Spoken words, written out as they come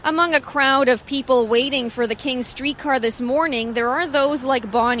Among a crowd of people waiting for the King streetcar this morning, there are those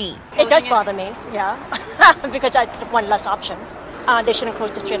like Bonnie. It does bother me, yeah, because I took one less option. They shouldn't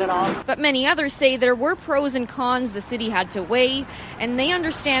close the street at all. But many others say there were pros and cons the city had to weigh, and they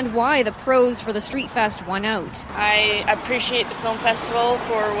understand why the pros for the Street Fest won out. I appreciate the film festival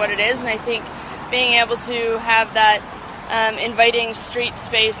for what it is, and I think being able to have that inviting street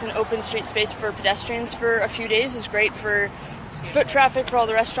space and open street space for pedestrians for a few days is great for foot traffic for all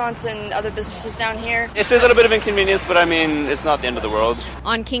the restaurants and other businesses down here. It's a little bit of inconvenience, but I mean, it's not the end of the world.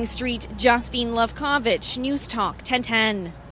 On King Street, Justine Lewkowicz, News Talk 1010.